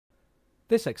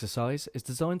This exercise is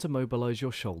designed to mobilise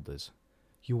your shoulders.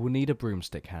 You will need a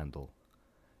broomstick handle.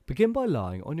 Begin by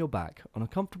lying on your back on a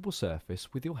comfortable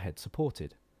surface with your head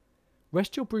supported.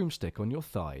 Rest your broomstick on your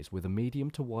thighs with a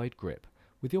medium to wide grip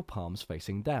with your palms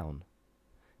facing down.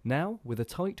 Now, with a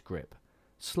tight grip,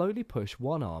 slowly push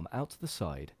one arm out to the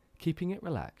side, keeping it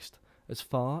relaxed, as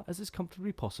far as is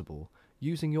comfortably possible,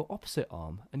 using your opposite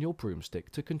arm and your broomstick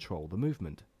to control the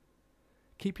movement.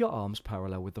 Keep your arms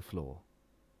parallel with the floor.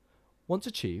 Once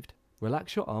achieved,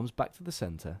 relax your arms back to the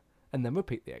centre and then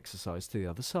repeat the exercise to the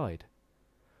other side.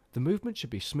 The movement should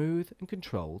be smooth and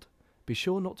controlled. Be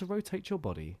sure not to rotate your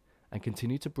body and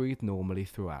continue to breathe normally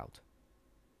throughout.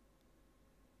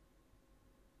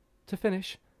 To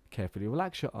finish, carefully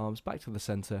relax your arms back to the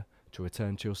centre to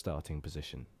return to your starting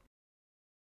position.